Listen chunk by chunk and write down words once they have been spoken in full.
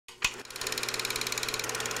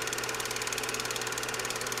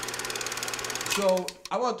So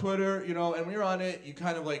I'm on Twitter, you know, and when you're on it, you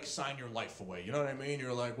kind of like sign your life away. You know what I mean?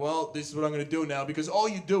 You're like, well, this is what I'm gonna do now, because all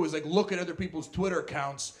you do is like look at other people's Twitter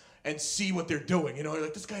accounts and see what they're doing. You know, you're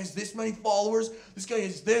like, this guy has this many followers, this guy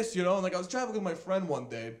has this, you know. And like I was traveling with my friend one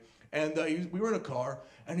day, and we were in a car,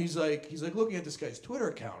 and he's like looking at this guy's Twitter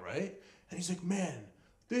account, right? And he's like, man,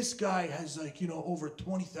 this guy has like, you know, over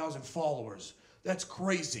 20,000 followers. That's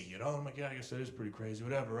crazy, you know. I'm like, yeah, I guess that is pretty crazy,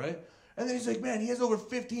 whatever, right? And then he's like, man, he has over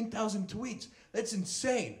 15,000 tweets. That's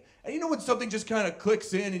insane. And you know when something just kind of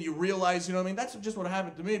clicks in and you realize, you know what I mean? That's just what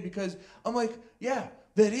happened to me, because I'm like, yeah,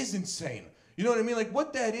 that is insane. You know what I mean? Like,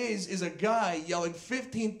 what that is a guy yelling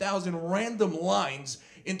 15,000 random lines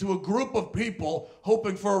into a group of people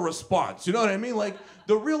hoping for a response. You know what I mean? Like,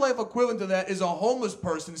 the real life equivalent to that is a homeless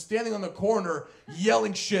person standing on the corner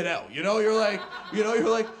yelling shit out. You know, you're like,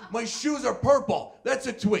 my shoes are purple. That's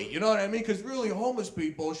a tweet. You know what I mean? Because really, homeless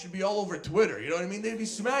people should be all over Twitter. You know what I mean? They'd be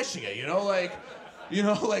smashing it. You know, like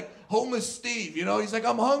homeless Steve. You know, he's like,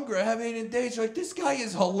 I'm hungry. I haven't eaten in days. You're like, this guy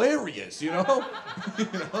is hilarious. You know,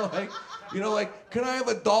 like, can I have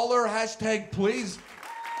 $1? Hashtag please.